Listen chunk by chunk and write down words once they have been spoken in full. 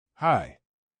Hi.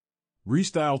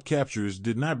 Restyled Capturs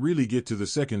did not really get to the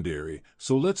secondary,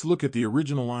 so let's look at the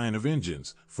original line of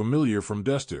engines, familiar from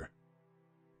Duster.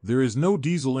 There is no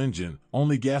diesel engine,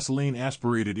 only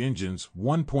gasoline-aspirated engines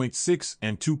 1.6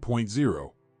 and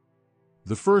 2.0.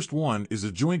 The first one is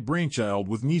a joint brainchild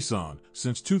with Nissan.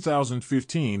 Since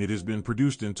 2015 it has been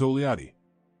produced in Togliatti.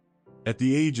 At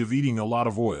the age of eating a lot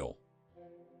of oil.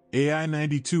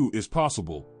 AI92 is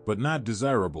possible, but not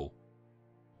desirable.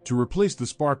 To replace the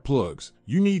spark plugs,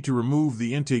 you need to remove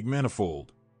the intake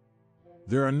manifold.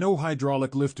 There are no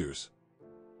hydraulic lifters.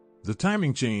 The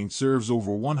timing chain serves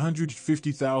over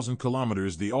 150,000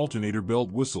 kilometers. The alternator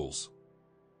belt whistles.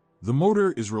 The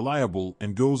motor is reliable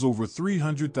and goes over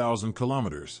 300,000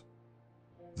 kilometers.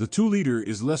 The 2-liter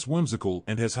is less whimsical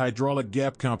and has hydraulic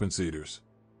gap compensators.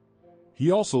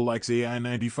 He also likes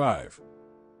AI95.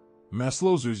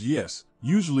 Maslozers, yes,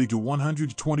 usually to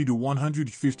 120 to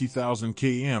 150,000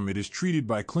 km. It is treated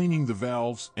by cleaning the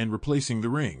valves and replacing the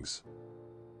rings.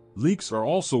 Leaks are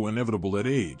also inevitable at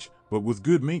age, but with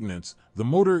good maintenance, the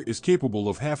motor is capable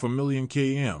of 500,000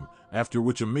 km, after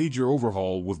which a major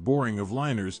overhaul with boring of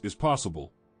liners is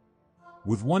possible.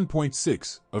 With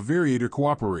 1.6, a variator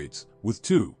cooperates, with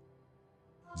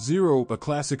 2.0, a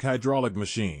classic hydraulic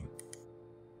machine.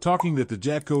 Talking that the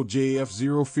Jatco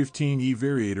JF015E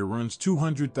variator runs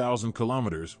 200,000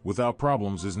 kilometers without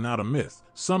problems is not a myth.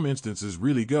 Some instances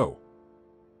really go.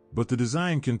 But the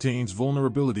design contains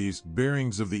vulnerabilities,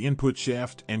 bearings of the input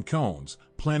shaft and cones,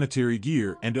 planetary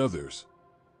gear, and others.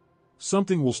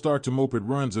 Something will start to mope at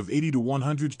runs of 80 to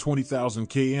 120,000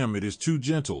 km. It is too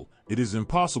gentle, it is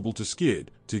impossible to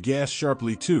skid, to gas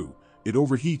sharply too. It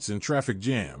overheats in traffic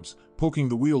jams. Poking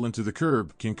the wheel into the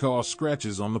curb can cause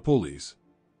scratches on the pulleys.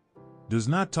 Does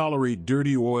not tolerate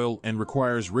dirty oil and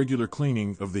requires regular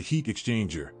cleaning of the heat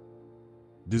exchanger.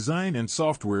 Design and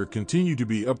software continue to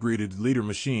be upgraded. Later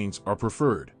machines are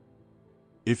preferred.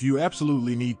 If you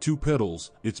absolutely need 2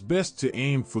 pedals, it's best to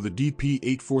aim for the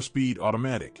DP8 4-speed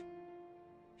automatic.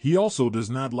 He also does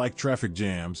not like traffic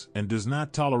jams and does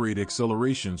not tolerate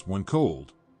accelerations when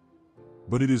cold.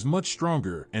 But it is much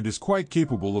stronger and is quite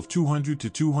capable of 200 to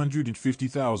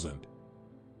 250,000.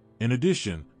 In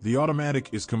addition, the automatic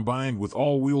is combined with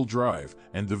all-wheel drive,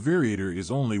 and the variator is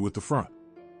only with the front.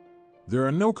 There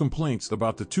are no complaints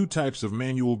about the 2 types of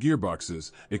manual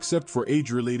gearboxes, except for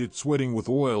age-related sweating with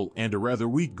oil and a rather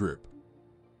weak grip.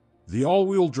 The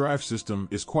all-wheel drive system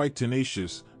is quite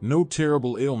tenacious. No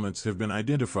terrible ailments have been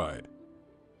identified.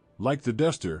 Like the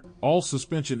Duster, all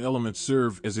suspension elements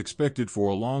serve as expected for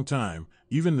a long time.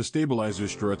 Even the stabilizer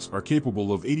struts are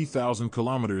capable of 80,000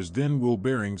 kilometers. Then wheel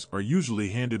bearings are usually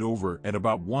handed over at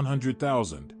about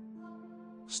 100,000.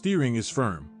 Steering is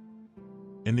firm.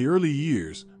 In the early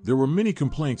years, there were many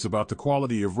complaints about the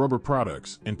quality of rubber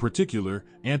products, in particular,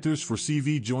 anthers for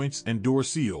CV joints and door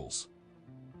seals.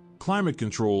 Climate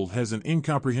control has an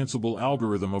incomprehensible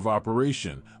algorithm of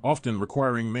operation, often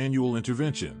requiring manual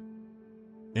intervention.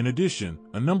 In addition,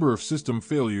 a number of system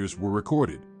failures were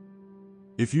recorded.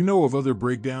 If you know of other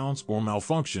breakdowns or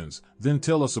malfunctions, then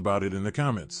tell us about it in the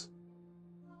comments.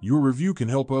 Your review can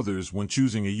help others when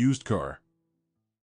choosing a used car.